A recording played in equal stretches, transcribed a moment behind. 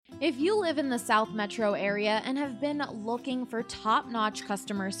If you live in the South Metro area and have been looking for top-notch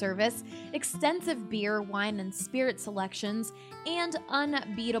customer service, extensive beer, wine, and spirit selections, and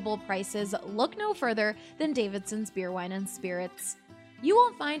unbeatable prices, look no further than Davidson's Beer, Wine, and Spirits. You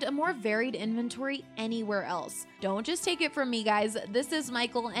won't find a more varied inventory anywhere else. Don't just take it from me, guys. This is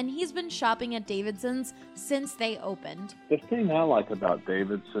Michael, and he's been shopping at Davidson's since they opened. The thing I like about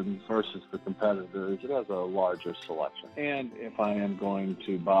Davidson's versus the competitor is it has a larger selection. And if I am going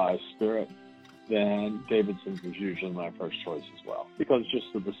to buy spirit, then Davidson's is usually my first choice as well, because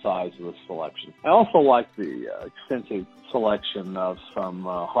just of the size of the selection. I also like the extensive selection of some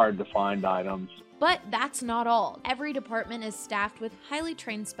hard-to-find items. But that's not all. Every department is staffed with highly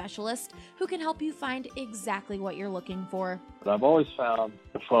trained specialists who can help you find exactly what you're looking for. But I've always found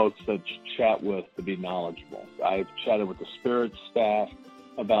the folks that you chat with to be knowledgeable. I've chatted with the spirits staff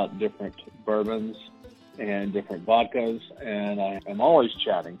about different bourbons and different vodkas, and I am always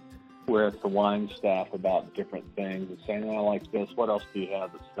chatting with the wine staff about different things and saying, I like this, what else do you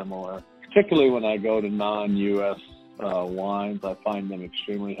have that's similar? Particularly when I go to non-U.S. wines, I find them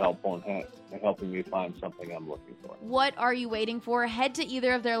extremely helpful in helping me find something I'm looking for. What are you waiting for? Head to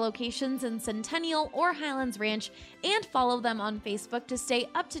either of their locations in Centennial or Highlands Ranch and follow them on Facebook to stay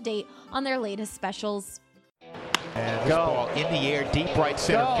up to date on their latest specials. And this ball in the air, deep right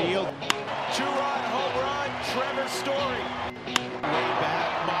center field. Two-run home run, Trevor Story. Way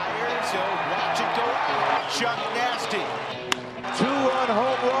back, Myers, watch it go out. Chuck Nasty. Two-run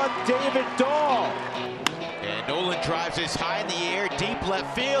home run, David Dahl. And Nolan drives this high in the air, deep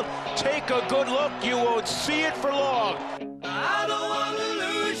left field. Take a good look, you won't see it for long. I don't want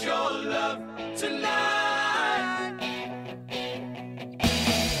to lose your love tonight.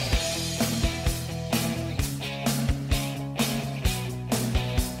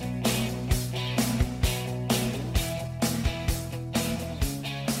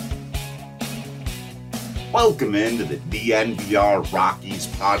 Welcome into the DNVR Rockies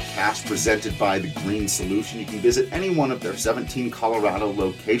podcast presented by The Green Solution. You can visit any one of their 17 Colorado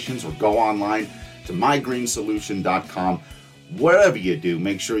locations or go online to mygreensolution.com. Wherever you do,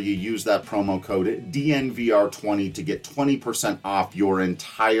 make sure you use that promo code DNVR20 to get 20% off your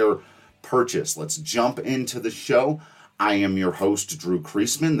entire purchase. Let's jump into the show. I am your host, Drew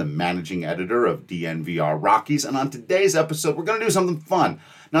Kreisman, the managing editor of DNVR Rockies, and on today's episode, we're going to do something fun.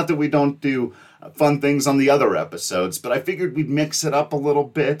 Not that we don't do fun things on the other episodes, but I figured we'd mix it up a little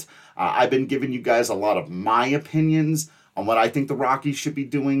bit. I've been giving you guys a lot of my opinions on what I think the Rockies should be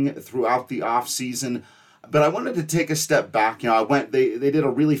doing throughout the offseason, but I wanted to take a step back. They did a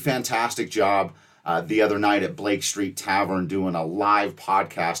really fantastic job the other night at Blake Street Tavern doing a live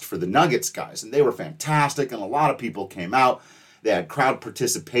podcast for the Nuggets guys, and they were fantastic, and a lot of people came out. They had crowd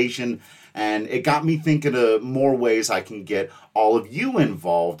participation, and it got me thinking of more ways I can get all of you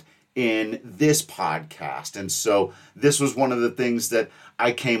involved in this podcast. And so this was one of the things that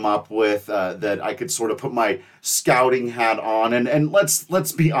I came up with that I could sort of put my scouting hat on. And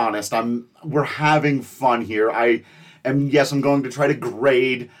let's be honest, we're having fun here. I'm going to try to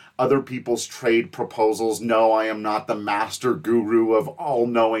grade other people's trade proposals. No, I am not the master guru of all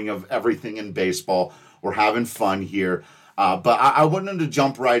knowing of everything in baseball. We're having fun here. But I wanted to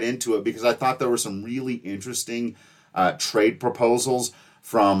jump right into it because I thought there were some really interesting trade proposals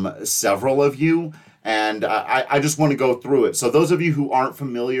from several of you, and I just want to go through it. So those of you who aren't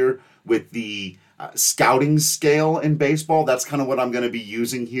familiar with the scouting scale in baseball, that's kind of what I'm going to be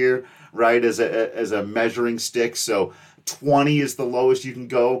using here, right, as a measuring stick. So 20 is the lowest you can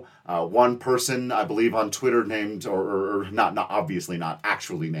go. One person, I believe on Twitter named, or not obviously not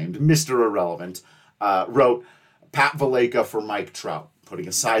actually named, Mr. Irrelevant, wrote Pat Valaika for Mike Trout. Putting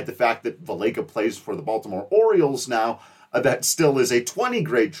aside the fact that Valaika plays for the Baltimore Orioles now, that still is a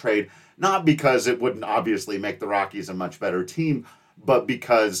 20-grade trade, not because it wouldn't obviously make the Rockies a much better team, but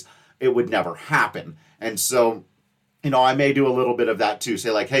because it would never happen. And so, I may do a little bit of that too.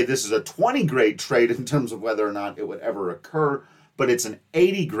 Say like, hey, this is a 20-grade trade in terms of whether or not it would ever occur, but it's an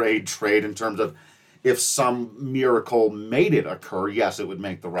 80-grade trade in terms of if some miracle made it occur, yes, it would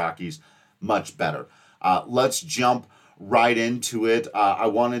make the Rockies much better. Let's jump right into it. I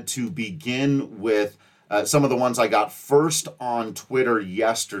wanted to begin with some of the ones I got first on Twitter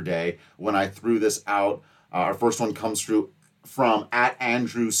yesterday when I threw this out. Our first one comes from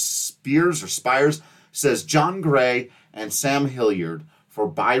 @Andrew Spires, says John Gray and Sam Hilliard for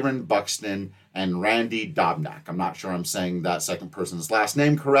Byron Buxton and Randy Dobnak. I'm not sure I'm saying that second person's last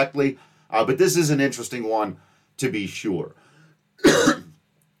name correctly, but this is an interesting one to be sure.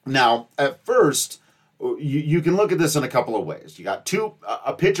 Now, at first, you can look at this in a couple of ways. You got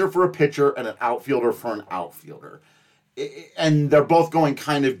a pitcher for a pitcher and an outfielder for an outfielder. and they're both going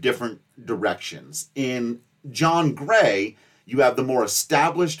kind of different directions. In Jon Gray, you have the more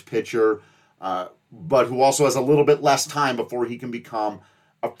established pitcher, but who also has a little bit less time before he can become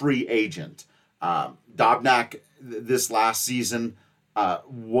a free agent. Dobnak this last season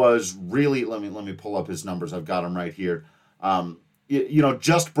was really, let me pull up his numbers. I've got them right here.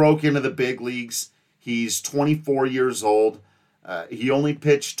 Just broke into the big leagues. He's 24 years old. He only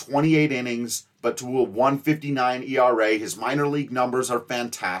pitched 28 innings, but to a 1.59 ERA. His minor league numbers are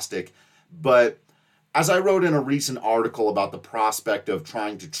fantastic. But as I wrote in a recent article about the prospect of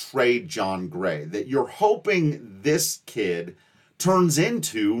trying to trade Jon Gray, that you're hoping this kid turns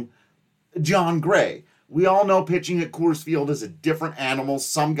into Jon Gray. We all know pitching at Coors Field is a different animal.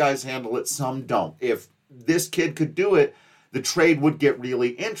 Some guys handle it, some don't. If this kid could do it, the trade would get really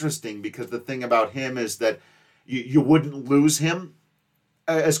interesting, because the thing about him is that you wouldn't lose him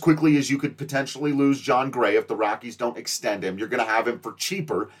as quickly as you could potentially lose Jon Gray if the Rockies don't extend him. You're going to have him for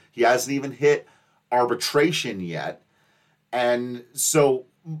cheaper. He hasn't even hit arbitration yet. And so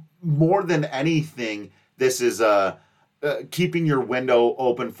more than anything, this is a keeping your window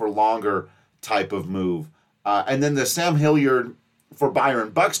open for longer type of move. And then the Sam Hilliard for Byron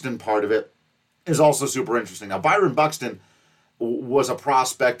Buxton part of it is also super interesting. Now, Byron Buxton was a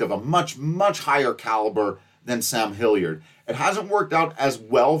prospect of a much, much higher caliber than Sam Hilliard. It hasn't worked out as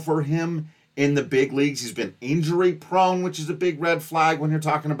well for him in the big leagues. He's been injury prone, which is a big red flag when you're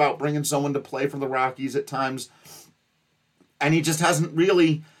talking about bringing someone to play for the Rockies at times. And he just hasn't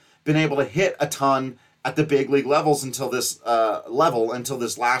really been able to hit a ton at the big league levels until this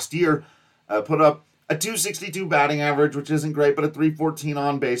last year. Put up a .262 batting average, which isn't great, but a .314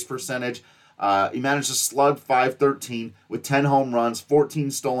 on-base percentage. He managed to slug .513 with 10 home runs, 14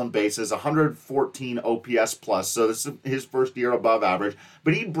 stolen bases, 114 OPS plus. So this is his first year above average,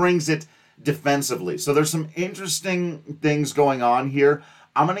 but he brings it defensively. So there's some interesting things going on here.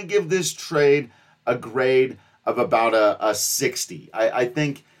 I'm going to give this trade a grade of about a 60. I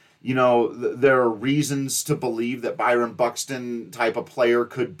think, there are reasons to believe that Byron Buxton type of player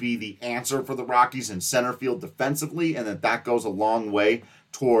could be the answer for the Rockies in center field defensively, and that goes a long way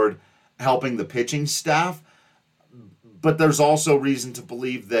toward helping the pitching staff. But there's also reason to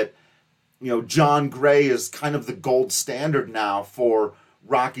believe that, Jon Gray is kind of the gold standard now for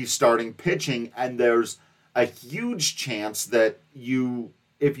Rockies starting pitching, and there's a huge chance that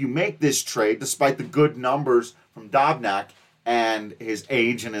if you make this trade, despite the good numbers from Dobnak and his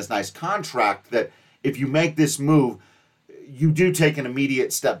age and his nice contract, that if you make this move, you do take an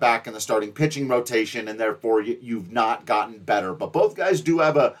immediate step back in the starting pitching rotation, and therefore you've not gotten better. But both guys do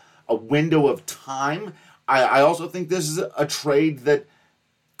have a window of time. I also think this is a trade that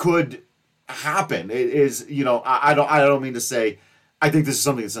could happen. It is, I don't mean to say I think this is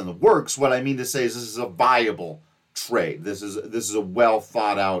something that's in the works. What I mean to say is this is a viable trade. This is a well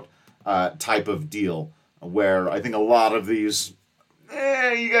thought out type of deal, where I think a lot of these,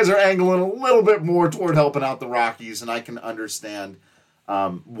 you guys are angling a little bit more toward helping out the Rockies, and I can understand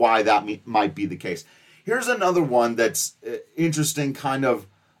why that might be the case. Here's another one that's interesting, kind of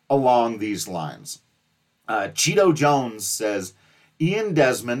along these lines. Cheeto Jones says Ian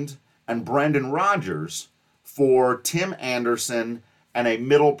Desmond and Brendan Rodgers for Tim Anderson and a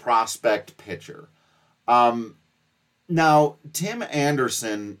middle prospect pitcher. Now, Tim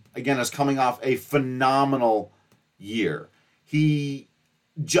Anderson, again, is coming off a phenomenal year. He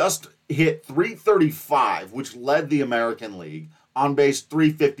just hit .335, which led the American League, on base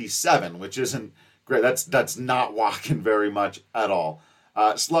 .357, which isn't great. That's not walking very much at all.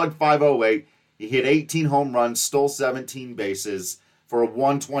 Slugged .508. He hit 18 home runs, stole 17 bases for a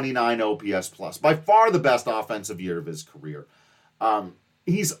 129 OPS plus. By far the best offensive year of his career.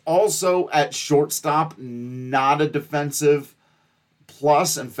 He's also at shortstop, not a defensive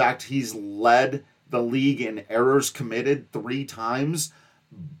plus. In fact, he's led the league in errors committed 3 times,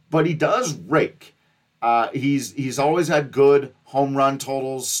 but he does rake. He's always had good home run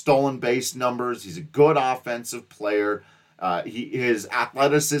totals, stolen base numbers. He's a good offensive player. His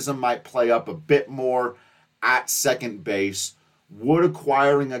athleticism might play up a bit more at second base. Would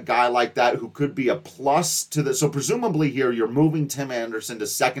acquiring a guy like that who could be a plus to the... So presumably here you're moving Tim Anderson to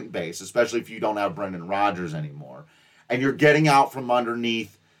second base, especially if you don't have Brendan Rodgers anymore. And you're getting out from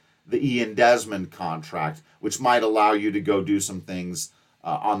underneath the Ian Desmond contract, which might allow you to go do some things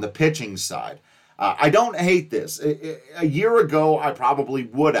on the pitching side. I don't hate this. A year ago, I probably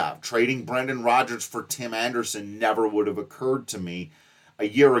would have. Trading Brendan Rodgers for Tim Anderson never would have occurred to me a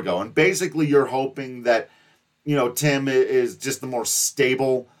year ago. And basically you're hoping that Tim is just the more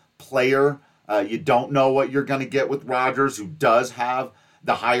stable player. You don't know what you're going to get with Rodgers, who does have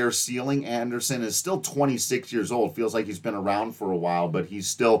the higher ceiling. Anderson is still 26 years old. Feels like he's been around for a while, but he's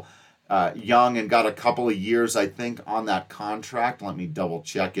still young and got a couple of years, I think, on that contract. Let me double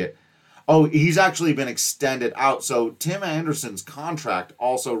check it. Oh, he's actually been extended out. So Tim Anderson's contract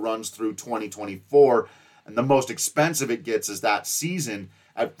also runs through 2024, and the most expensive it gets is that season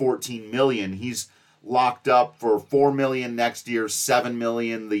at $14 million. He's locked up for $4 million next year, $7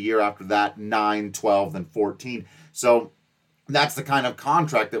 million the year after that, 9, 12, then 14. So that's the kind of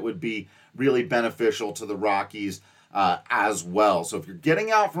contract that would be really beneficial to the Rockies as well. So if you're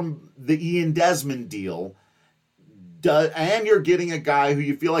getting out from the Ian Desmond deal, and you're getting a guy who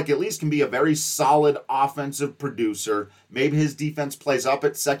you feel like at least can be a very solid offensive producer, maybe his defense plays up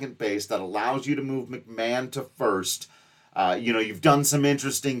at second base, that allows you to move McMahon to first. You've done some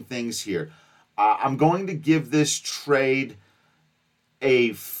interesting things here. I'm going to give this trade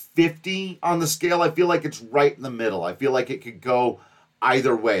a 50 on the scale. I feel like it's right in the middle. I feel like it could go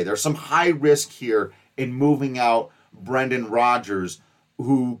either way. There's some high risk here in moving out Brendan Rodgers,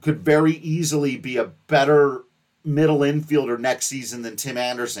 who could very easily be a better middle infielder next season than Tim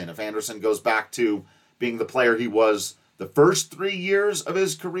Anderson. If Anderson goes back to being the player he was the first 3 years of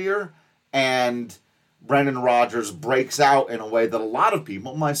his career, and Brendan Rodgers breaks out in a way that a lot of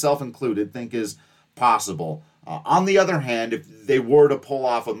people, myself included, think is possible. On the other hand, if they were to pull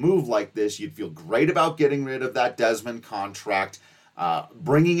off a move like this, you'd feel great about getting rid of that Desmond contract,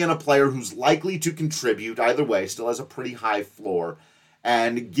 bringing in a player who's likely to contribute either way, still has a pretty high floor,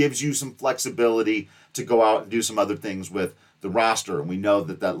 and gives you some flexibility to go out and do some other things with the roster. And we know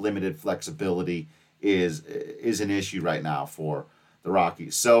that limited flexibility is an issue right now for the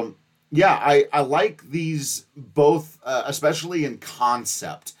Rockies. So, yeah, I like these both, especially in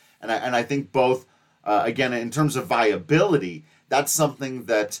concept. And I think both, again, in terms of viability, that's something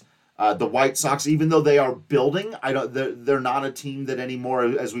that the White Sox, even though they are building, they're not a team that anymore,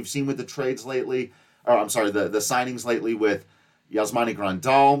 as we've seen with the trades lately, the signings lately with Yasmani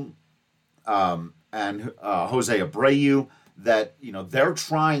Grandal and Jose Abreu, that they're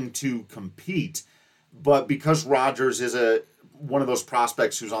trying to compete, but because Rodgers is one of those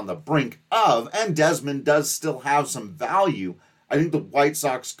prospects who's on the brink of, and Desmond does still have some value, I think the White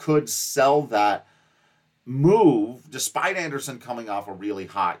Sox could sell that move, despite Anderson coming off a really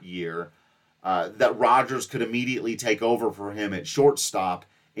hot year, that Rodgers could immediately take over for him at shortstop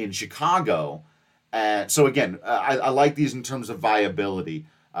in Chicago. And so again, I like these in terms of viability.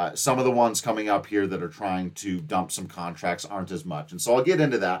 Some of the ones coming up here that are trying to dump some contracts aren't as much. And so I'll get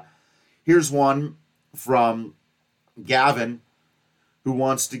into that. Here's one from Gavin, who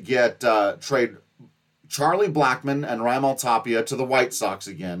wants to trade Charlie Blackmon and Raimel Tapia to the White Sox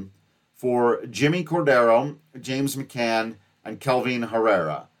again for Jimmy Cordero, James McCann, and Kelvin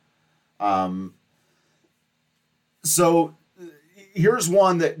Herrera. So here's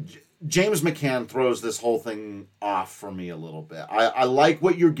one that James McCann throws this whole thing off for me a little bit. I like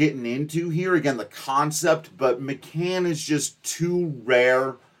what you're getting into here. Again, the concept, but McCann is just too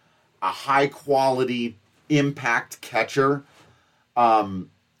rare, a high-quality impact catcher,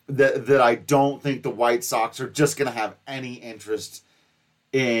 that I don't think the White Sox are just going to have any interest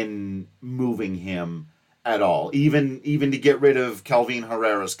in moving him at all. Even to get rid of Kelvin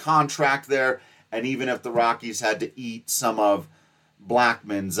Herrera's contract there, and even if the Rockies had to eat some of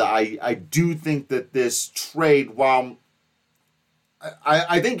Blackmon's, I do think that this trade, while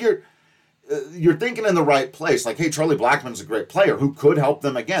I think you're thinking in the right place, like, hey, Charlie Blackmon's a great player who could help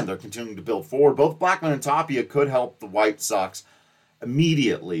them again. They're continuing to build forward. Both Blackmon and Tapia could help the White Sox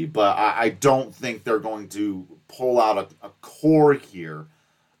immediately, but I don't think they're going to pull out a core here.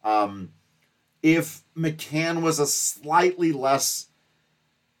 If McCann was a slightly less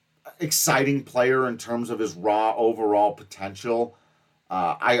exciting player in terms of his raw overall potential,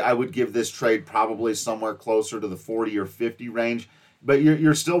 I would give this trade probably somewhere closer to the 40 or 50 range. But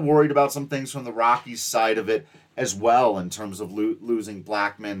you're still worried about some things from the Rockies side of it as well in terms of losing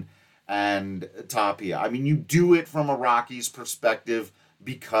Blackmon and Tapia. I mean, you do it from a Rockies perspective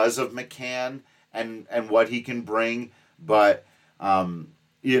because of McCann and what he can bring. But, I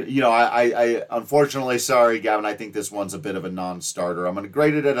unfortunately, sorry, Gavin, I think this one's a bit of a non-starter. I'm going to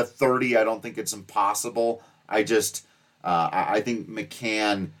grade it at a 30. I don't think it's impossible. I think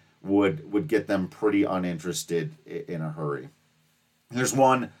McCann would get them pretty uninterested in a hurry. There's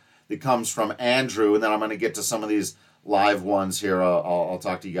one that comes from Andrew, and then I'm going to get to some of these live ones here. I'll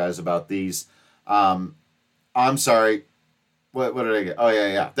talk to you guys about these. I'm sorry. What did I get? Oh,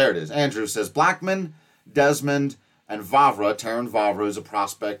 yeah. There it is. Andrew says, Blackmon, Desmond, and Vavra. Taron Vavra is a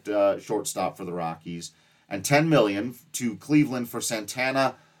prospect shortstop for the Rockies. And $10 million to Cleveland for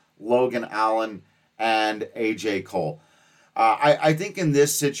Santana, Logan Allen, and A.J. Cole. I think in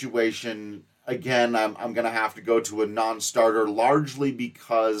this situation, again, I'm going to have to go to a non-starter, largely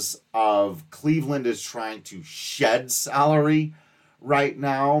because of Cleveland is trying to shed salary right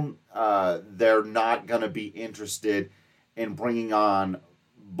now. They're not going to be interested in bringing on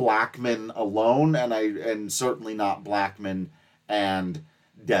Blackmon alone, and certainly not Blackmon and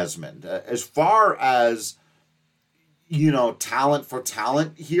Desmond. As far as, talent for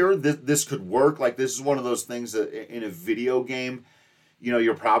talent here, this could work. Like, this is one of those things that in a video game,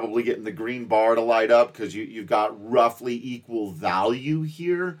 you're probably getting the green bar to light up because you've got roughly equal value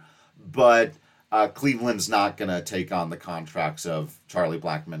here. But Cleveland's not going to take on the contracts of Charlie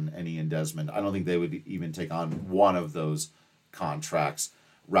Blackmon and Ian Desmond. I don't think they would even take on one of those contracts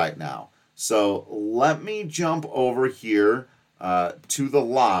right now. So let me jump over here to the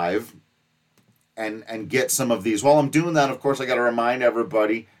live and get some of these. While I'm doing that, of course, I got to remind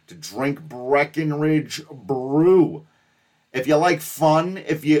everybody to drink Breckenridge Brew. If you like fun,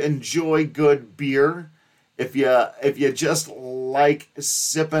 if you enjoy good beer, if you just like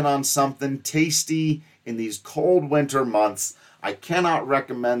sipping on something tasty in these cold winter months, I cannot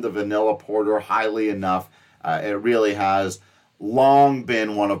recommend the Vanilla Porter highly enough. It really has long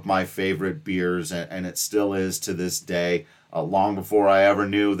been one of my favorite beers, and it still is to this day. Long before I ever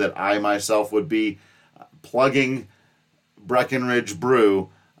knew that I myself would be plugging Breckenridge Brew,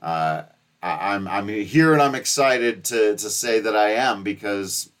 I'm here and I'm excited to say that I am,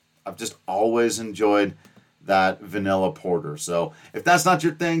 because I've just always enjoyed that vanilla porter. So if that's not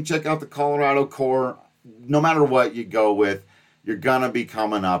your thing, check out the Colorado Core. No matter what you go with, you're gonna be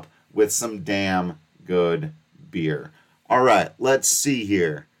coming up with some damn good beer. All right, let's see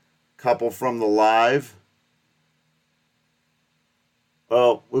here. Couple from the live.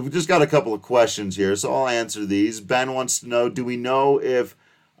 Well, we've just got a couple of questions here, so I'll answer these. Ben wants to know, do we know if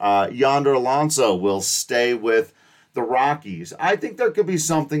Yonder Alonso will stay with the Rockies? I think there could be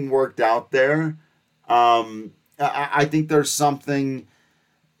something worked out there. I think there's something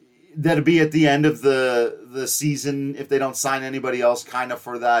that'll be at the end of the season, if they don't sign anybody else, kind of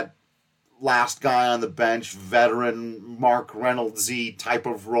for that last guy on the bench, veteran Mark Reynolds-y type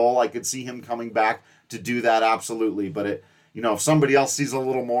of role. I could see him coming back to do that, absolutely. But if somebody else sees a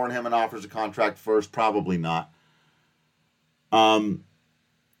little more in him and offers a contract first, probably not.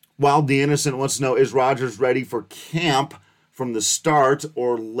 Wild the Innocent wants to know, is Rogers ready for camp from the start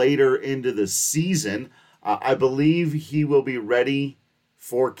or later into the season? I believe he will be ready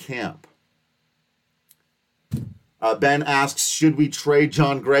for camp. Ben asks, should we trade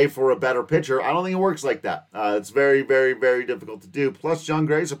John Gray for a better pitcher? I don't think it works like that. It's very, very, very difficult to do. Plus, John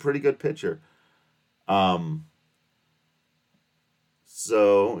Gray's a pretty good pitcher.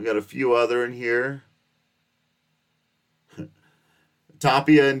 So we got a few other in here.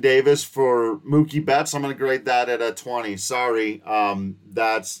 Tapia and Davis for Mookie Betts. I'm going to grade that at a 20. Sorry.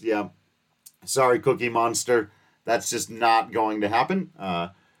 Sorry, Cookie Monster. That's just not going to happen.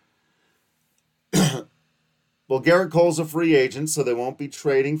 Well, Garrett Cole's a free agent, so they won't be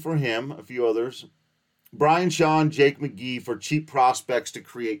trading for him. A few others. Brian Shaw and Jake McGee for cheap prospects to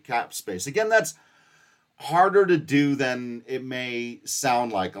create cap space. Again, that's harder to do than it may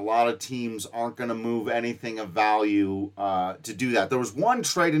sound like. A lot of teams aren't going to move anything of value to do that. There was one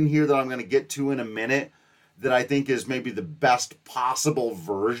trade in here that I'm going to get to in a minute that I think is maybe the best possible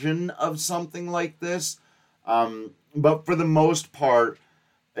version of something like this. But for the most part,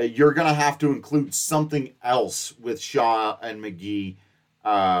 you're going to have to include something else with Shaw and McGee,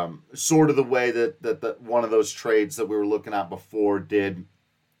 sort of the way that one of those trades that we were looking at before did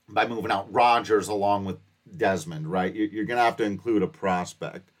by moving out Rogers along with Desmond, right? You're going to have to include a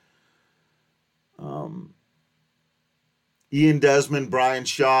prospect. Ian Desmond, Brian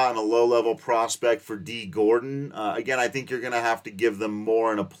Shaw, and a low-level prospect for D. Gordon. Again, I think you're going to have to give them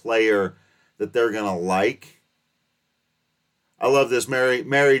more in a player that they're going to like. I love this.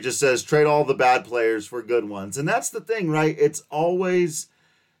 Mary just says, trade all the bad players for good ones. And that's the thing, right? It's always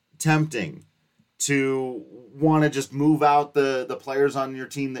tempting to want to just move out the players on your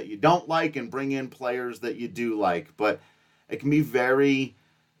team that you don't like and bring in players that you do like. But it can be very,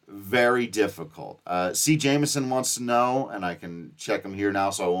 very difficult. C. Jameson wants to know, and I can check him here now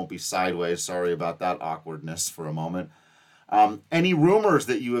so I won't be sideways. Sorry about that awkwardness for a moment. Any rumors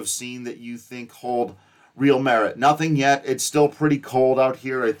that you have seen that you think hold real merit? Nothing yet. It's still pretty cold out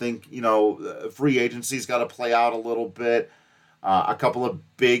here. I think, free agency's got to play out a little bit. A couple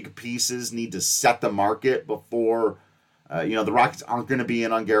of big pieces need to set the market before, the Rockets aren't going to be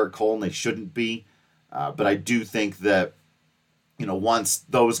in on Garrett Cole, and they shouldn't be. But I do think that, once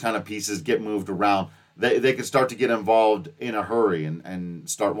those kind of pieces get moved around, they could start to get involved in a hurry and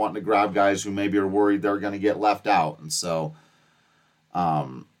start wanting to grab guys who maybe are worried they're going to get left out. And so,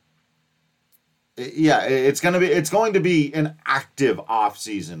 it's going to be an active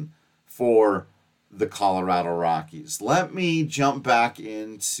offseason for the Colorado Rockies. Let me jump back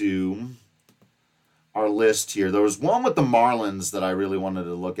into our list here. There was one with the Marlins that I really wanted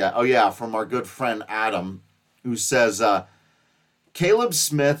to look at. Oh, yeah, from our good friend Adam, who says, Caleb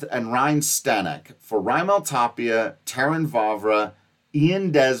Smith and Ryan Stanek for Raimel Tapia, Terrin Vavra,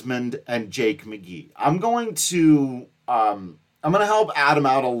 Ian Desmond, and Jake McGee. I'm going to help Adam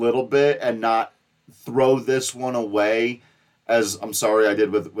out a little bit and not throw this one away, as I'm sorry I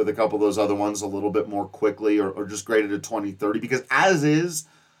did with a couple of those other ones, a little bit more quickly or just graded at 20-30, because as is,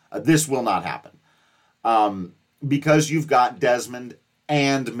 this will not happen. Because you've got Desmond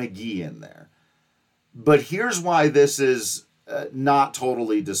and McGee in there. But here's why this is not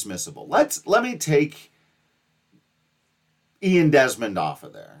totally dismissible. Let me take Ian Desmond off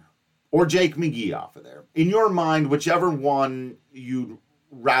of there, or Jake McGee off of there. In your mind, whichever one you'd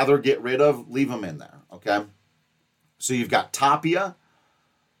rather get rid of, leave them in there, okay? So you've got Tapia,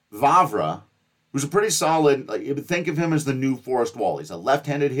 Vavra, who's a pretty solid, think of him as the new Forrest Wall. He's a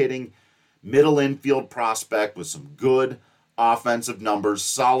left-handed hitting, middle infield prospect with some good offensive numbers,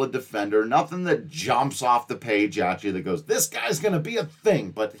 solid defender, nothing that jumps off the page at you that goes, this guy's going to be a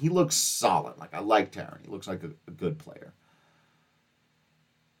thing, but he looks solid. Like, I like Terrin. He looks like a good player.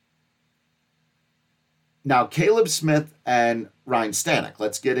 Now, Caleb Smith and Ryan Stanek.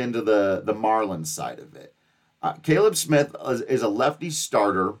 Let's get into the Marlins side of it. Caleb Smith is a lefty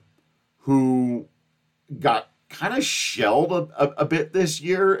starter who got kind of shelled a bit this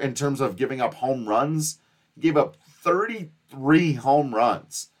year in terms of giving up home runs. He gave up 33 home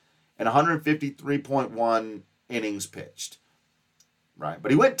runs and 153.1 innings pitched. Right,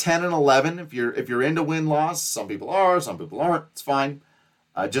 but he went 10-11. If you're into win-loss, some people are, some people aren't. It's fine.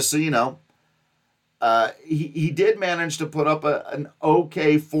 Just so you know. He did manage to put up an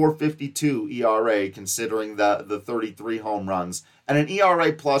okay 4.52 ERA considering the 33 home runs and an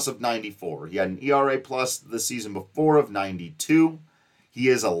ERA plus of 94. He had an ERA plus the season before of 92. He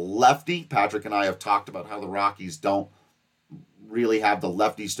is a lefty. Patrick and I have talked about how the Rockies don't really have the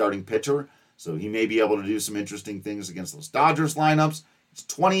lefty starting pitcher, so he may be able to do some interesting things against those Dodgers lineups. He's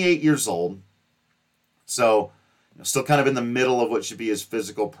 28 years old, so still kind of in the middle of what should be his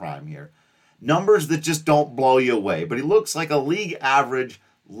physical prime here. Numbers that just don't blow you away, but he looks like a league average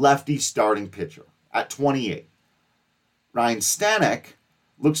lefty starting pitcher at 28. Ryan Stanek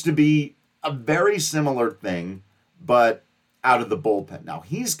looks to be a very similar thing, but out of the bullpen. Now,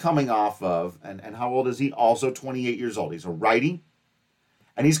 he's coming off of, and how old is he? Also 28 years old. He's a righty,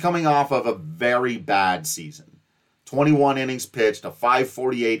 and he's coming off of a very bad season. 21 innings pitched, a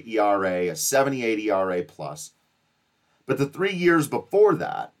 5.48 ERA, a 78 ERA plus. But the 3 years before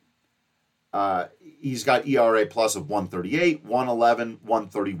that, he's got ERA plus of 138, 111,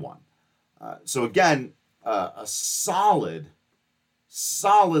 131. So again, a solid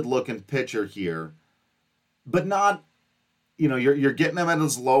looking pitcher here, but not, you're getting him at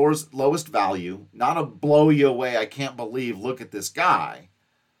his lowest value, not a blow you away, I can't believe, look at this guy.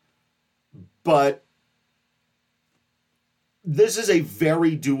 But this is a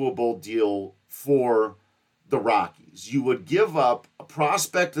very doable deal for the Rockies. You would give up a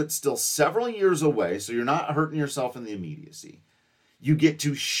prospect that's still several years away, so you're not hurting yourself in the immediacy. You get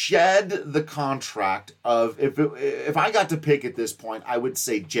to shed the contract of, if I got to pick at this point, I would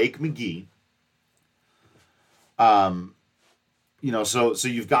say Jake McGee. So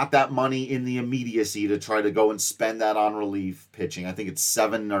you've got that money in the immediacy to try to go and spend that on relief pitching. I think it's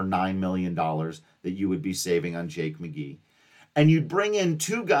 $7 or $9 million that you would be saving on Jake McGee. And you'd bring in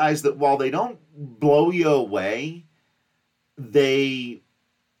two guys that, while they don't blow you away, they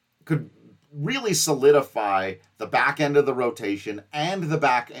could really solidify the back end of the rotation and the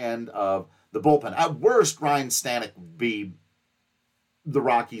back end of the bullpen. At worst, Ryan Stanek would be the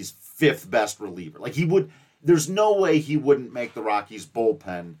Rockies' fifth best reliever. Like, there's no way he wouldn't make the Rockies'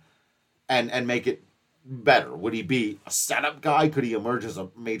 bullpen and make it better. Would he be a setup guy? Could he emerge as a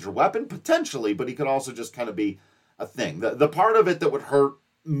major weapon? Potentially, but he could also just kind of be a thing. The part of it that would hurt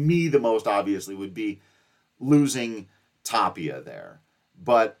me the most, obviously, would be losing Tapia there.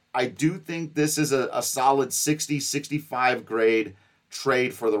 But I do think this is a solid 60-65 grade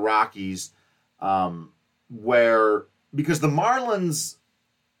trade for the Rockies, because the Marlins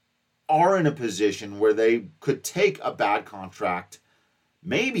are in a position where they could take a bad contract,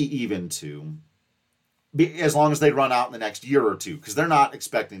 maybe even two, as long as they run out in the next year or two, because they're not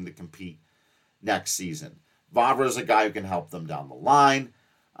expecting to compete next season. Vavra is a guy who can help them down the line.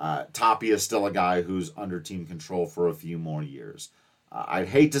 Tapia is still a guy who's under team control for a few more years. I'd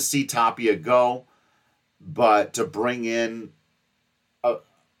hate to see Tapia go, but to bring in a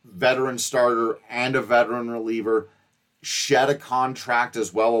veteran starter and a veteran reliever, shed a contract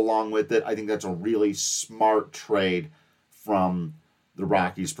as well along with it, I think that's a really smart trade from the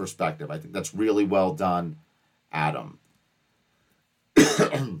Rockies' perspective. I think that's really well done, Adam.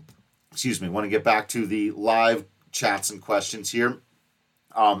 Excuse me. I want to get back to the live chats and questions here.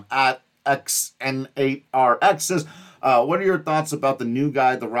 At XN8RX says, what are your thoughts about the new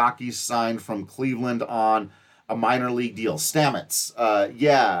guy the Rockies signed from Cleveland on a minor league deal? Stamets.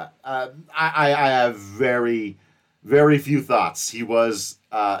 I have very, very few thoughts. He was,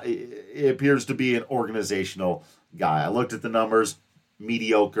 it appears to be an organizational guy. I looked at the numbers,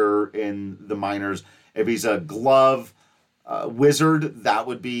 mediocre in the minors. If he's a glove wizard, that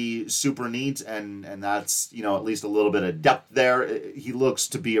would be super neat, and that's, at least a little bit of depth there. He looks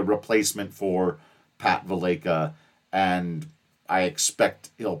to be a replacement for Pat Valaika, and I expect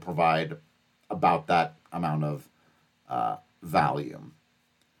he'll provide about that amount of value.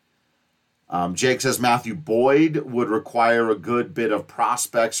 Jake says Matthew Boyd would require a good bit of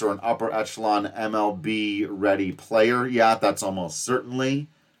prospects or an upper echelon MLB ready player. Yeah, that's almost certainly.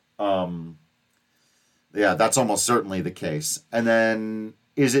 That's almost certainly the case. And then,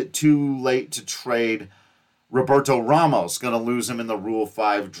 is it too late to trade Roberto Ramos? Going to lose him in the Rule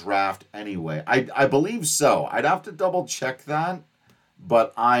 5 draft anyway. I believe so. I'd have to double check that.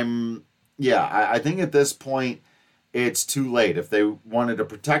 But I think at this point, it's too late. If they wanted to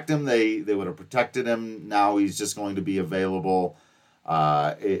protect him, they would have protected him. Now he's just going to be available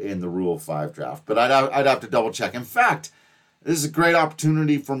in the Rule 5 draft. But I'd have to double check. In fact, this is a great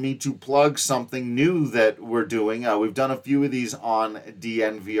opportunity for me to plug something new that we're doing. We've done a few of these on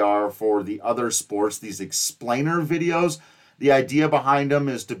DNVR for the other sports, these explainer videos. The idea behind them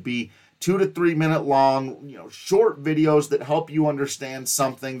is to be 2 to 3 minute long, short videos that help you understand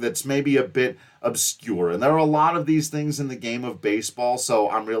something that's maybe a bit obscure. And there are a lot of these things in the game of baseball,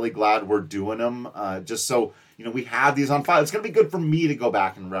 so I'm really glad we're doing them, just so we have these on file. It's going to be good for me to go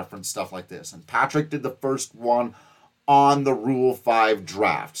back and reference stuff like this. And Patrick did the first one on the Rule 5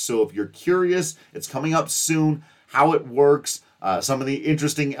 draft. So if you're curious, it's coming up soon, how it works, some of the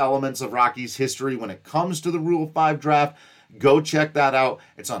interesting elements of Rockies history when it comes to the Rule 5 draft. Go check that out.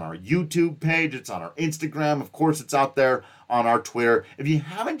 It's on our YouTube page. It's on our Instagram. Of course, it's out there on our Twitter. If you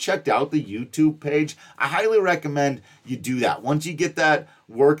haven't checked out the YouTube page, I highly recommend you do that. Once you get that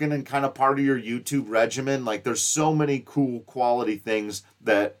working and kind of part of your YouTube regimen, there's so many cool quality things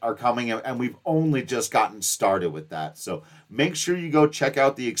that are coming, and we've only just gotten started with that. So make sure you go check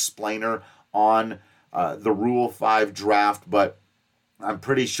out the explainer on the Rule 5 draft. But I'm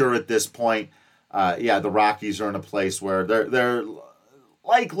pretty sure at this point, the Rockies are in a place where they're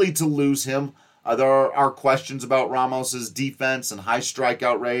likely to lose him. There are questions about Ramos's defense and high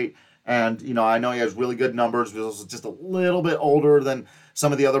strikeout rate. And, I know he has really good numbers, but he's also just a little bit older than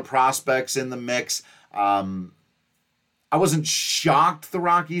some of the other prospects in the mix. I wasn't shocked the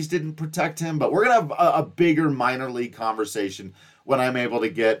Rockies didn't protect him, but we're going to have a bigger minor league conversation when I'm able to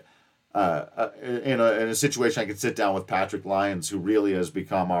get in a situation I can sit down with Patrick Lyons, who really has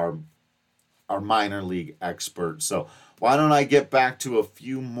become our minor league expert. So why don't I get back to a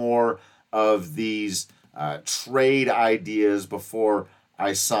few more of these trade ideas before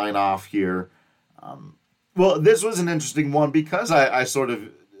I sign off here. Well, this was an interesting one because I sort of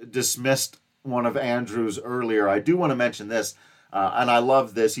dismissed one of Andrew's earlier. I do want to mention this, and I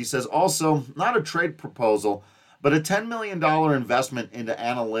love this. He says, also, not a trade proposal, but a $10 million investment into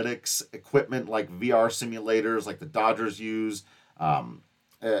analytics equipment like VR simulators like the Dodgers use,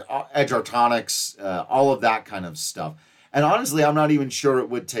 Edge Artonics, all of that kind of stuff. And honestly, I'm not even sure it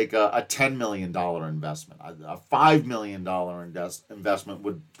would take a $10 million investment. A $5 million investment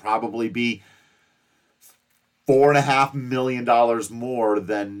would probably be $4.5 million more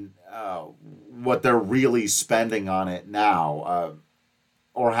than what they're really spending on it now,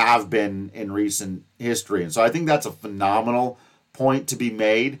 or have been in recent history. And so I think that's a phenomenal point to be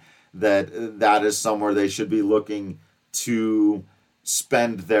made, that is somewhere they should be looking to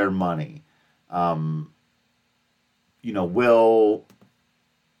spend their money. Will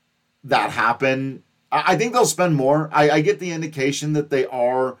that happen? I think they'll spend more. I get the indication that they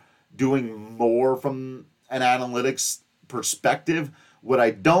are doing more from an analytics perspective. What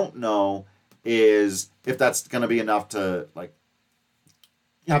I don't know is if that's going to be enough to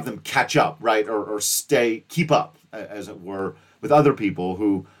have them catch up, right? Or keep up, as it were, with other people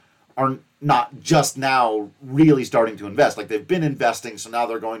who are not just now really starting to invest. They've been investing, so now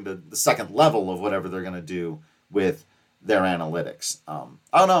they're going to the second level of whatever they're going to do with their analytics. Oh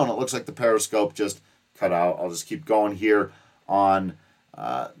no, and it looks like the Periscope just cut out. I'll just keep going here on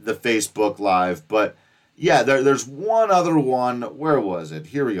the Facebook Live. But yeah, there's one other one. Where was it?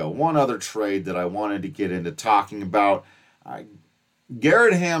 Here we go. One other trade that I wanted to get into talking about.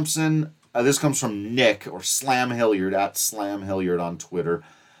 Garrett Hampson, this comes from Nick, or Slam Hilliard, at Slam Hilliard on Twitter.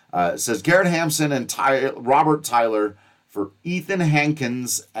 It says, Garrett Hampson and Robert Tyler for Ethan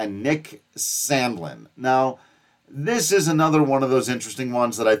Hankins and Nick Sandlin. Now, this is another one of those interesting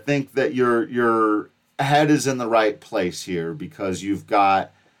ones that I think that your head is in the right place here, because you've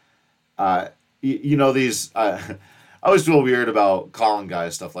got, these, I always feel weird about calling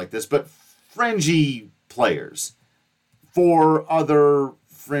guys stuff like this, but fringy players for other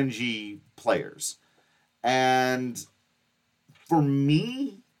fringy players. And for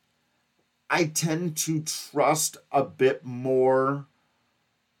me, I tend to trust a bit more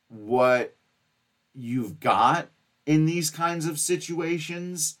what you've got in these kinds of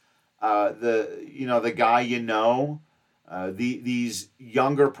situations. The guy, these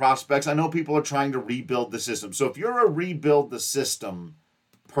younger prospects. I know people are trying to rebuild the system. So if you're a rebuild the system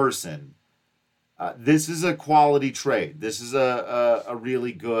person, this is a quality trade. This is a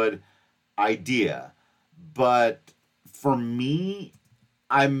really good idea. But for me,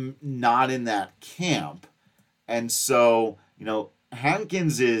 I'm not in that camp. And so,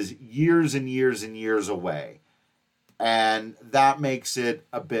 Hankins is years and years and years away. And that makes it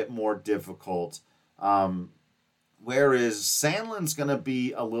a bit more difficult. Whereas Sandlin's going to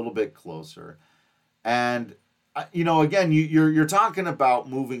be a little bit closer. And, again, you're talking about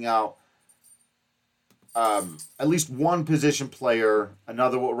moving out at least one position player,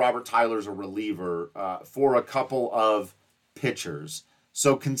 another, Robert Tyler's a reliever, for a couple of pitchers.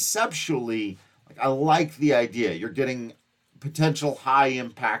 So conceptually, I like the idea. You're getting potential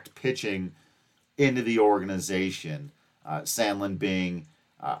high-impact pitching into the organization. Sandlin being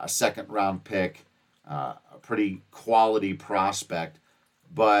a second-round pick, a pretty quality prospect.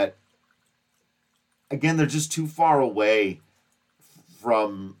 But, again, they're just too far away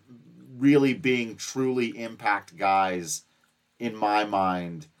from really being truly impact guys, in my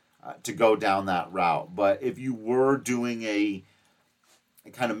mind, to go down that route. But if you were doing a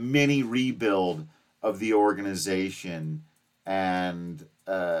kind of mini rebuild of the organization, and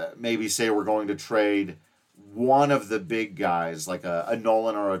maybe say we're going to trade one of the big guys, like a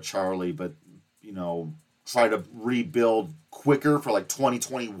Nolan or a Charlie, but try to rebuild quicker for like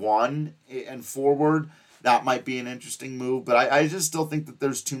 2021 and forward, that might be an interesting move. But I just still think that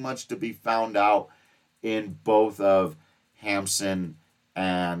there's too much to be found out in both of Hampson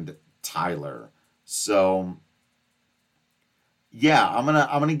and Tyler. So yeah, I'm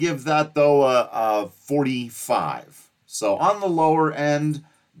gonna give that though a 45. So on the lower end,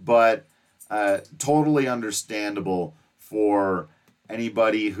 but totally understandable for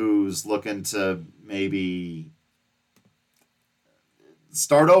anybody who's looking to maybe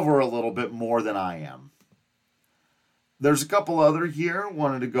start over a little bit more than I am. There's a couple other here.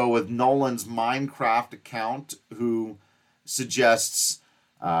 Wanted to go with Nolan's Minecraft account, who suggests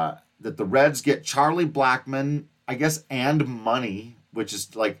that the Reds get Charlie Blackmon, I guess, and money, which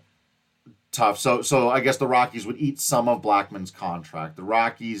is like tough. So I guess the Rockies would eat some of Blackmon's contract. The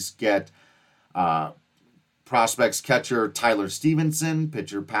Rockies get prospects catcher Tyler Stevenson,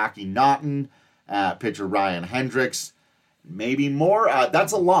 pitcher Packy Naughton, pitcher Ryan Hendricks, maybe more.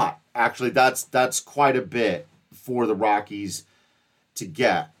 That's a lot. Actually, that's quite a bit for the Rockies to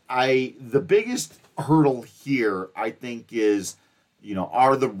get. The biggest hurdle here, I think, is, do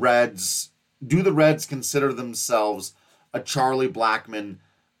the Reds consider themselves a Charlie Blackmon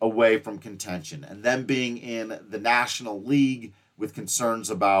away from contention? And them being in the National League with concerns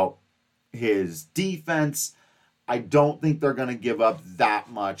about his defense, I don't think they're going to give up that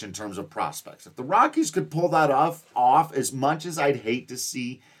much in terms of prospects. If the Rockies could pull that off, as much as I'd hate to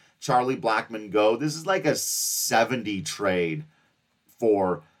see Charlie Blackmon go, this is like a 70 trade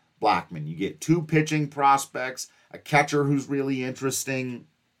for Blackmon. You get two pitching prospects, a catcher who's really interesting.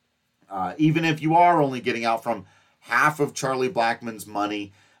 Even if you are only getting out from half of Charlie Blackmon's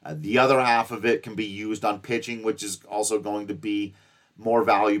money, the other half of it can be used on pitching, which is also going to be more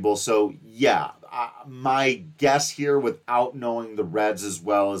valuable. So yeah, my guess here, without knowing the Reds as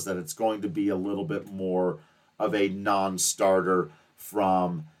well, is that it's going to be a little bit more of a non-starter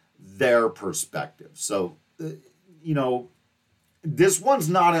from their perspective. So, this one's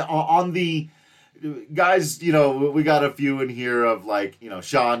not on the guys, we got a few in here of like,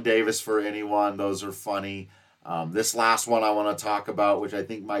 Sean Davis for anyone. Those are funny. This last one I want to talk about, which I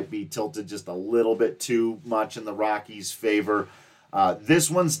think might be tilted just a little bit too much in the Rockies' favor.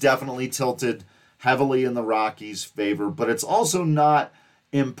 This one's definitely tilted heavily in the Rockies' favor, but it's also not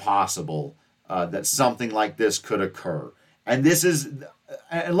impossible that something like this could occur. And this is,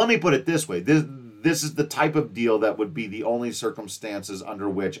 and let me put it this way, this is the type of deal that would be the only circumstances under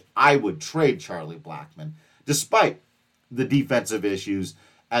which I would trade Charlie Blackmon, despite the defensive issues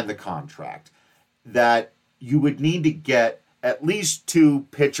and the contract. That you would need to get at least 2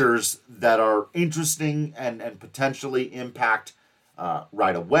 pitchers that are interesting and potentially impact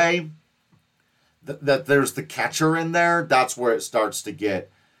right away. That there's the catcher in there, that's where it starts to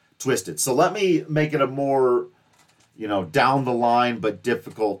get twisted. So let me make it a more, down the line but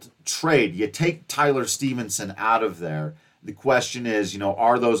difficult trade. You take Tyler Stevenson out of there. The question is,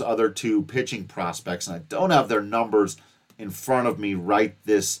 are those other 2 pitching prospects, and I don't have their numbers in front of me right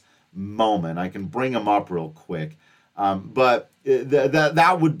this moment. I can bring them up real quick. But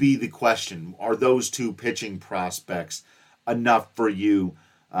that would be the question. Are those 2 pitching prospects enough for you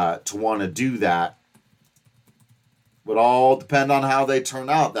to want to do that? Would all depend on how they turn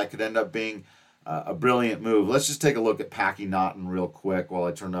out. That could end up being a brilliant move. Let's just take a look at Packy Naughton real quick while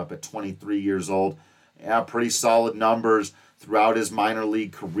I turn up at 23 years old. Yeah, pretty solid numbers throughout his minor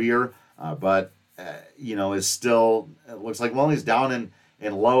league career, but is still, it looks like, he's down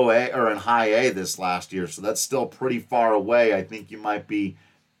in low A or in high A this last year, so that's still pretty far away. I think you might be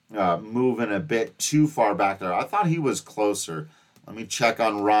moving a bit too far back there. I thought he was closer. Let me check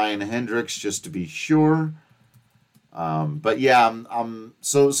on Ryan Hendricks just to be sure. But yeah,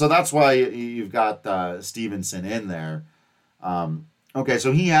 so that's why you've got Stevenson in there. Okay,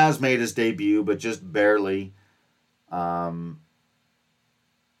 so he has made his debut, but just barely.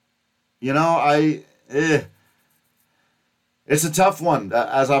 It's a tough one.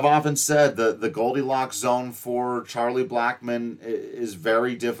 As I've often said, the Goldilocks zone for Charlie Blackmon is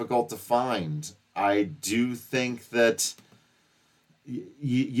very difficult to find. I do think that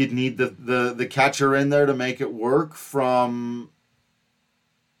you'd need the catcher in there to make it work from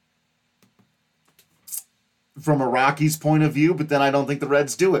a Rockies point of view, but then I don't think the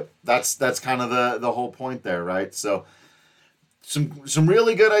Reds do it. That's kind of the whole point there, right? So some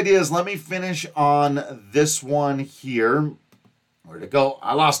really good ideas. Let me finish on this one here. Where'd it go?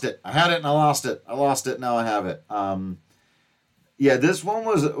 I lost it. I had it and I lost it. I lost it. Now I have it. This one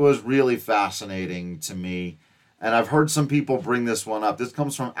was really fascinating to me. And I've heard some people bring this one up. This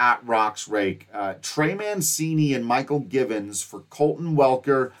comes from @RoxRake. Trey Mancini and Michael Givens for Colton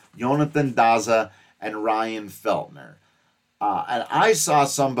Welker, Jonathan Daza, and Ryan Feltner. And I saw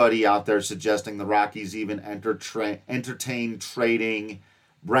somebody out there suggesting the Rockies even entertain trading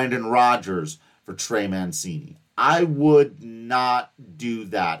Brendan Rodgers for Trey Mancini. I would not do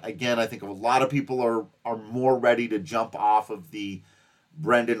that. Again, I think a lot of people are more ready to jump off of the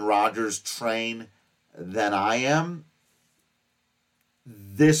Brendan Rodgers train than I am.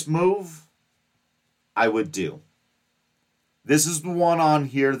 This move, I would do. This is the one on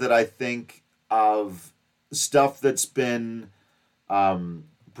here that I think of stuff that's been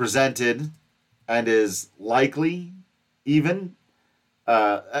presented and is likely even.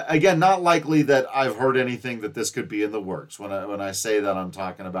 Again, not likely that I've heard anything that this could be in the works. When I say that, I'm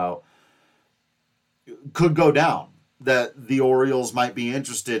talking about could go down. That the Orioles might be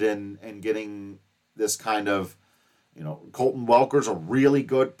interested in getting this kind of, Colton Welker's a really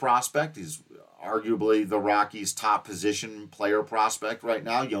good prospect. He's arguably the Rockies' top position player prospect right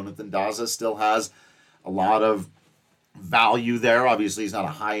now. Jonathan Daza still has a lot of value there. Obviously, he's not a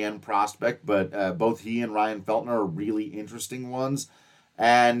high-end prospect, but both he and Ryan Feltner are really interesting ones.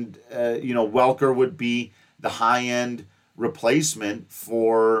 And, Welker would be the high-end replacement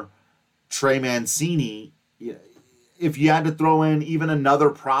for Trey Mancini. If you had to throw in even another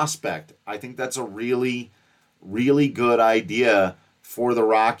prospect, I think that's a really, really good idea for the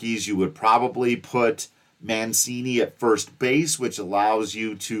Rockies. You would probably put Mancini at first base, which allows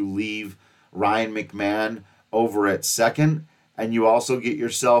you to leave Ryan McMahon over at second. And you also get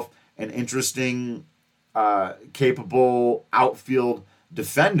yourself an interesting, capable outfield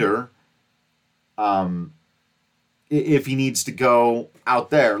defender if he needs to go out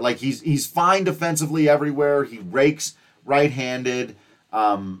there. Like he's fine defensively everywhere. He rakes right-handed.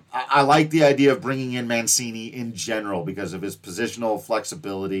 I like the idea of bringing in Mancini in general because of his positional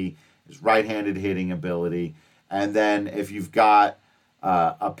flexibility, his right-handed hitting ability. And then if you've got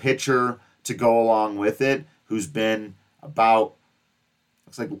a pitcher to go along with it who's been about,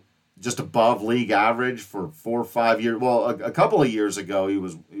 looks like just above league average for 4 or 5 years. Well, a couple of years ago, he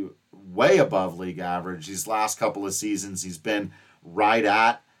was way above league average. These last couple of seasons, he's been right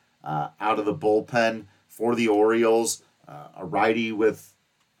at out of the bullpen for the Orioles. A righty with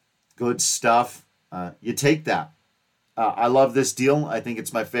good stuff. You take that. I love this deal. I think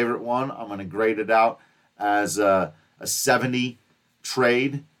it's my favorite one. I'm going to grade it out as a 70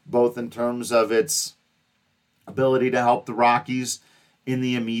 trade, both in terms of its ability to help the Rockies in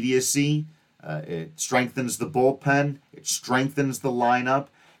the immediacy. It strengthens the bullpen. It strengthens the lineup.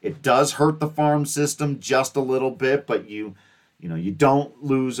 It does hurt the farm system just a little bit, but you don't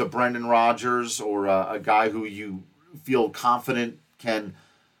lose a Brendan Rodgers or a guy who you feel confident can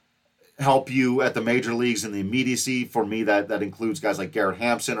help you at the major leagues in the immediacy. For me, that includes guys like Garrett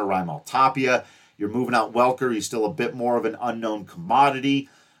Hampson or Raimel Tapia. You're moving out Welker. He's still a bit more of an unknown commodity.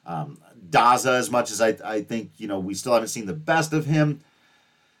 Daza, as much as I think, we still haven't seen the best of him.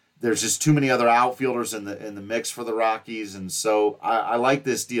 There's just too many other outfielders in the mix for the Rockies. And so I like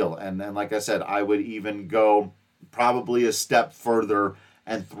this deal. And like I said, I would even go probably a step further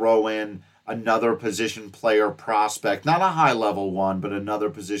and throw in another position player prospect, not a high-level one, but another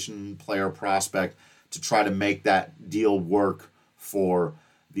position player prospect to try to make that deal work for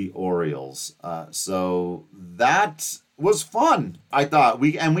the Orioles. So that was fun, I thought.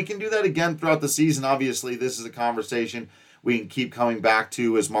 We can do that again throughout the season. Obviously, this is a conversation we can keep coming back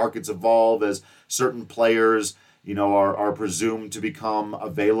to as markets evolve, as certain players, are presumed to become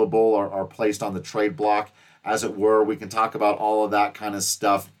available or are placed on the trade block, as it were. We can talk about all of that kind of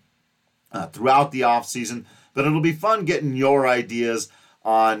stuff throughout the offseason, but it'll be fun getting your ideas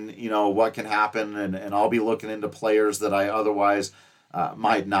on, what can happen, and I'll be looking into players that I otherwise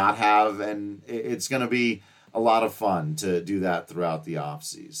might not have, and it's going to be a lot of fun to do that throughout the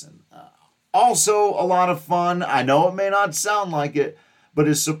offseason. Also, a lot of fun, I know it may not sound like it, but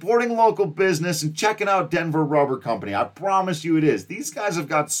is supporting local business and checking out Denver Rubber Company. I promise you it is. These guys have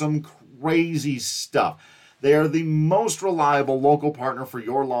got some crazy stuff. They are the most reliable local partner for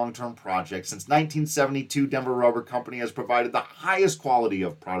your long-term projects. Since 1972, Denver Rubber Company has provided the highest quality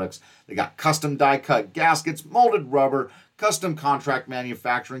of products. They got custom die-cut gaskets, molded rubber, custom contract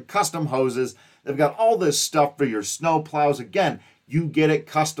manufacturing, custom hoses. They've got all this stuff for your snow plows. Again, you get it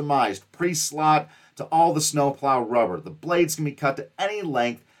customized, pre-slot to all the snowplow rubber. The blades can be cut to any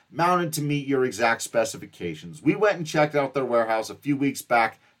length, mounted to meet your exact specifications. We went and checked out their warehouse a few weeks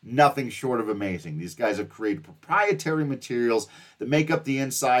back. Nothing short of amazing. These guys have created proprietary materials that make up the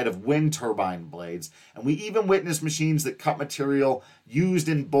inside of wind turbine blades, and we even witnessed machines that cut material used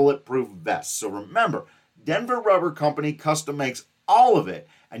in bulletproof vests. So remember, Denver Rubber Company custom makes all of it,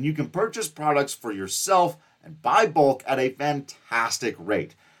 and you can purchase products for yourself and buy bulk at a fantastic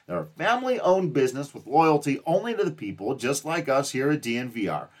rate. They're a family-owned business with loyalty only to the people, just like us here at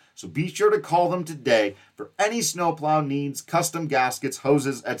DNVR. So be sure to call them today for any snowplow needs, custom gaskets,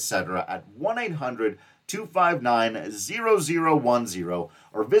 hoses, etc. at 1-800-259-0010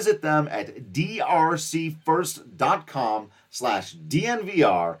 or visit them at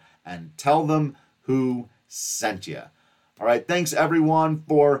drcfirst.com/DNVR and tell them who sent you. All right, thanks everyone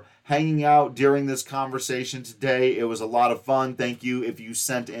for hanging out during this conversation today. It was a lot of fun. Thank you if you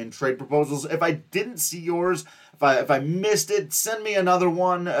sent in trade proposals. If I didn't see yours, if I missed it, send me another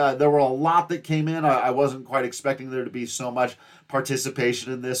one. There were a lot that came in. I wasn't quite expecting there to be so much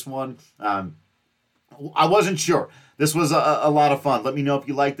participation in this one. I wasn't sure. This was a lot of fun. Let me know if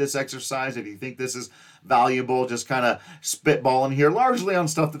you like this exercise, if you think this is valuable, just kind of spitballing here, largely on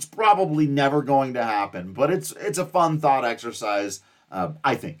stuff that's probably never going to happen. But it's a fun thought exercise,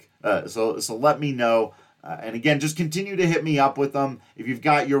 I think. So let me know. And again, just continue to hit me up with them. If you've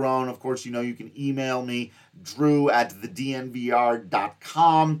got your own, of course, you can email me,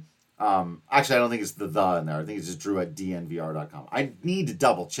 drew@thednvr.com. Actually, I don't think it's the in there. I think it's just drew@dnvr.com. I need to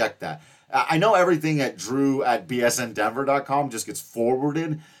double check that. I know everything at drew@bsndenver.com just gets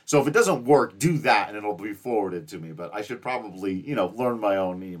forwarded. So if it doesn't work, do that and it'll be forwarded to me. But I should probably, learn my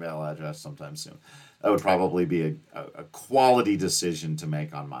own email address sometime soon. That would probably be a quality decision to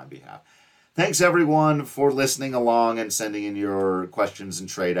make on my behalf. Thanks, everyone, for listening along and sending in your questions and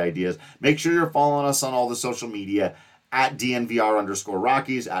trade ideas. Make sure you're following us on all the social media at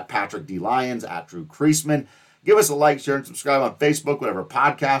DNVR_Rockies, at Patrick D. Lyons, at Drew Creasman. Give us a like, share, and subscribe on Facebook, whatever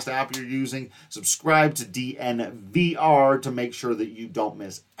podcast app you're using. Subscribe to DNVR to make sure that you don't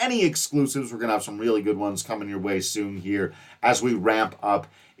miss any exclusives. We're going to have some really good ones coming your way soon here as we ramp up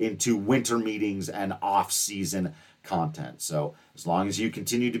into winter meetings and off-season content. So as long as you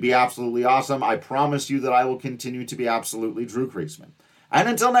continue to be absolutely awesome, I promise you that I will continue to be absolutely Drew Creasman. And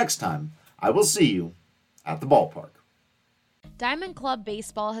until next time, I will see you at the ballpark. Diamond Club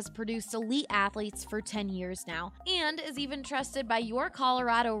Baseball has produced elite athletes for 10 years now and is even trusted by your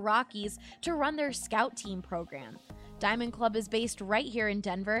Colorado Rockies to run their scout team program. Diamond Club is based right here in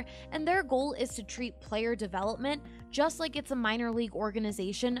Denver, and their goal is to treat player development just like it's a minor league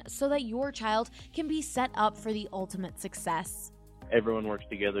organization so that your child can be set up for the ultimate success. Everyone works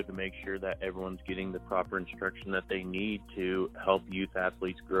together to make sure that everyone's getting the proper instruction that they need to help youth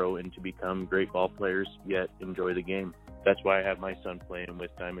athletes grow and to become great ball players, yet enjoy the game. That's why I have my son playing with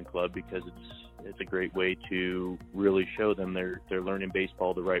Diamond Club, because it's a great way to really show them they're learning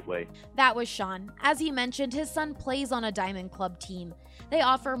baseball the right way. That was Sean. As he mentioned, his son plays on a Diamond Club team. They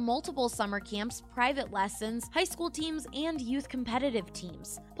offer multiple summer camps, private lessons, high school teams, and youth competitive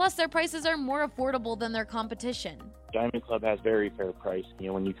teams. Plus, their prices are more affordable than their competition. Diamond Club has very fair price.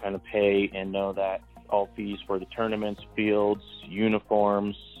 When you kind of pay and know that all fees for the tournaments, fields,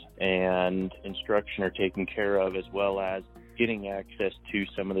 uniforms, and instruction are taken care of, as well as getting access to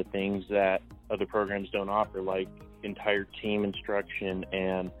some of the things that other programs don't offer, like entire team instruction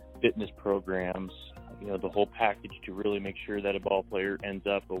and fitness programs, the whole package to really make sure that a ball player ends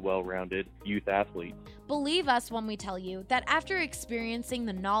up a well-rounded youth athlete. Believe us when we tell you that after experiencing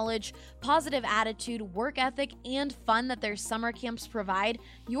the knowledge, positive attitude, work ethic, and fun that their summer camps provide,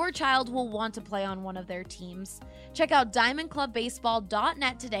 your child will want to play on one of their teams. Check out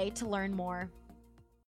diamondclubbaseball.net today to learn more.